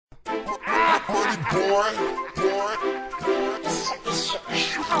money, boy.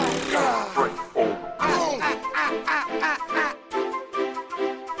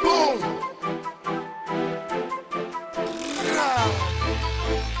 Boom.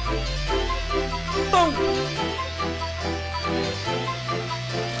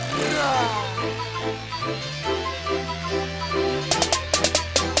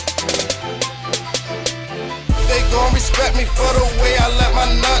 They gon' respect me for the way I let my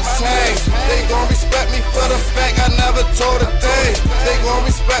nuts hang. They gon' respect me for the fact I never told a thing. They gon'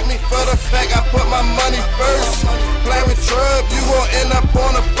 respect me for the fact I put my money first. Play with Trub, you gon' end up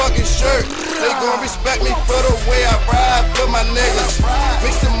on a fucking shirt. They gon' respect me for the way I ride for my niggas.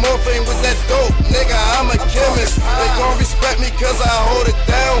 Mix the morphine with that dope, nigga, I'm a chemist. They gon' respect me cause I hold it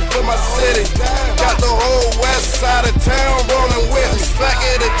down for my city. Got the whole west side of town rolling with me. Back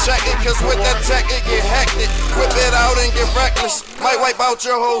it and check it, cause with that tech it get hectic. Whip it out and get reckless. Might wipe out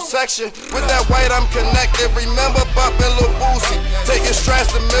your whole section. With that white I'm connected. Remember bumping Lil Boosie. Taking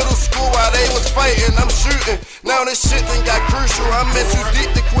straps to middle school while they was fighting, I'm shooting. Now this shit done got crucial, I'm in too deep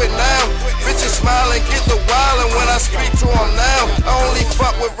to quit now. Bitches smile and get the wildin' when I speak to them now. I only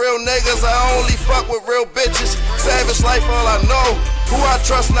fuck with real niggas, I only fuck with real bitches. Savage life all I know. Who I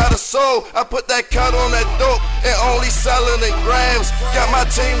trust, not a soul. I put that cut on that dope and only sellin' in grams. Got my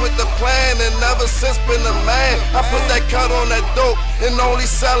team with the plan and never since been a man. I put that cut on that dope and only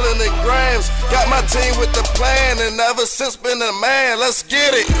sellin' in grams. Got my team with the plan and never since been a man. Let's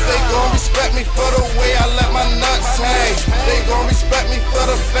get it. They gon' respect me for the way I let my nuts hang. They gon' respect me for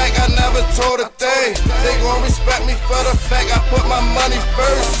the fact I never told a thing. They gon' respect me for the fact I put my money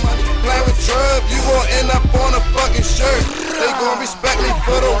first. Play with Trub, you gon' end up on a fucking shirt. They gon' respect me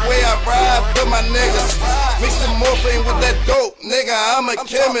for the way I ride for my niggas. Mix the morphine with that dope, nigga, I'm a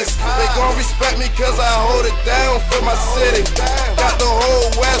chemist. They gon' respect me cause I hold it down for my city. Got the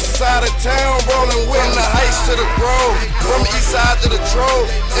whole west side of town rolling with me. From the heights to the grove, from the east side to the trove.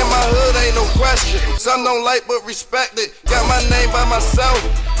 In my hood ain't no question, some don't like but respect it. Got my name by myself,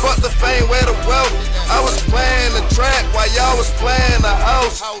 fuck the fame, where the wealth. I was playing the track while y'all was playing the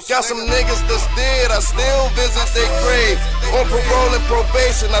house. Got some niggas that's dead, I still visit their grave. On parole and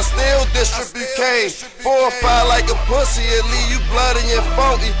probation, I still distribute cane. 4 or 5 like a pussy, it leave you bloody and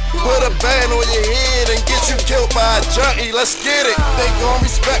funky. Put a band on your head and get you killed by a junkie, let's get it. They gon'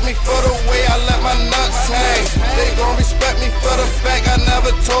 respect me for the way I let my nuts hang. They gon' respect me for the fact I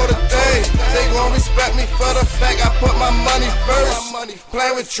never told a thing. They gon' respect me for the fact I put my money first.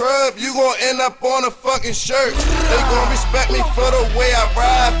 Play with Trub, you gon' end up on a fucking shirt. They gon' respect me for the way I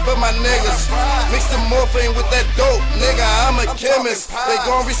ride for my niggas. Mix the morphine with that dope, nigga, I'm a chemist. They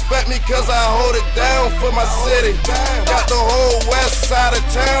gon' respect me cause I hold it down for my city. Got the whole west side of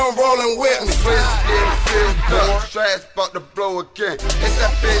town rolling with me. Straps about to blow again. Hit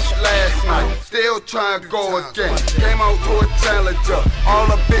that bitch last night, still trying to go again. Came out to a challenger, all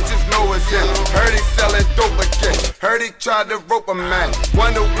the bitches know it's him. Heard he selling dope again, heard he tried to rope a man.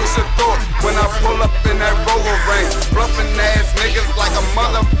 Wonder what's your thought when I pull up in that Rover range. Bluffing ass niggas like a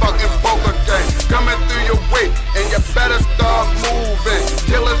motherfucking poker game. Coming through your way, and you better start moving.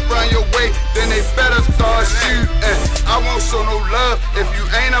 Killers run your way, then they better start shooting. I won't show no love if you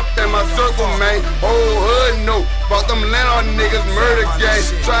ain't up in my circle, man. Whole hood know about them Leonard niggas murder gang.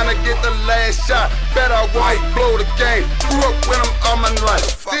 Trying to get the last shot, bet I won't blow the game. Grew up with him all my life,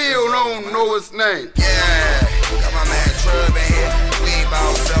 still don't know his name. Yeah, got my man Trub in here. We ain't by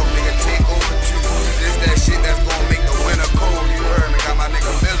ourselves, nigga, take over too. This that shit that's gonna make the winter cold, you heard me. Got my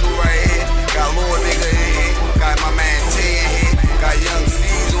nigga Mizzle right here, got Lord nigga in here, got my man Tay in here, got Young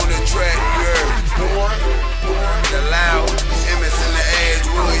C's on the track, you heard me. The loud, Emmett in the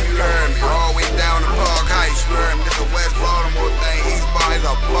Edgewood, you heard me. All the way down to Park Heights, you heard me. This a West Baltimore thing, East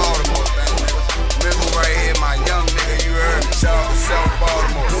Baltimore, a Baltimore thing, nigga. Mizzle right here, my young nigga, you heard me. Shout out to South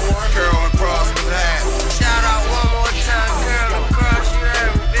Baltimore. Curl and Cross was that. Shout out one more time, Curl and Cross, you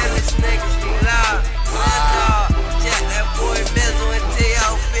heard me. Village niggas, we loud. Jack that boy Mizzle and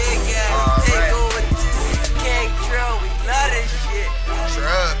T.O. Big ass. Take over to Kingtroub, we love this shit.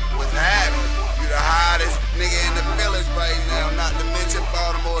 Trub, what's happening? You the hottest nigga in the village right now, not to mention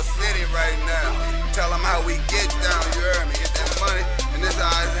Baltimore City right now. Tell them how we get down, you heard me. Get that money, and this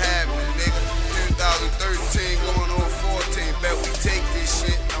how it's happening, nigga. 2013 going on 14, bet we take this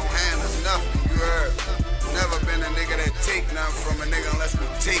shit, don't hand us nothing, you heard. Never been a nigga that take nothing from a nigga unless we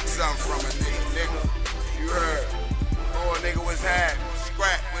take something from a nigga, you heard. Oh, nigga, what's happening?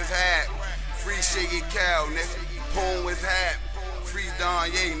 Scrap, what's happening? Free Shiggy Cow, nigga. Poem, what's happening? Free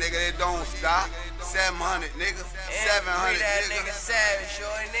Don Ye, nigga, they don't stop. 700, nigga. 700, that nigga. nigga savage,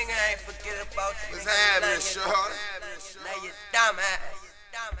 shorty. Nigga ain't forget about you. What's happening, shorty? Now you dumb ass.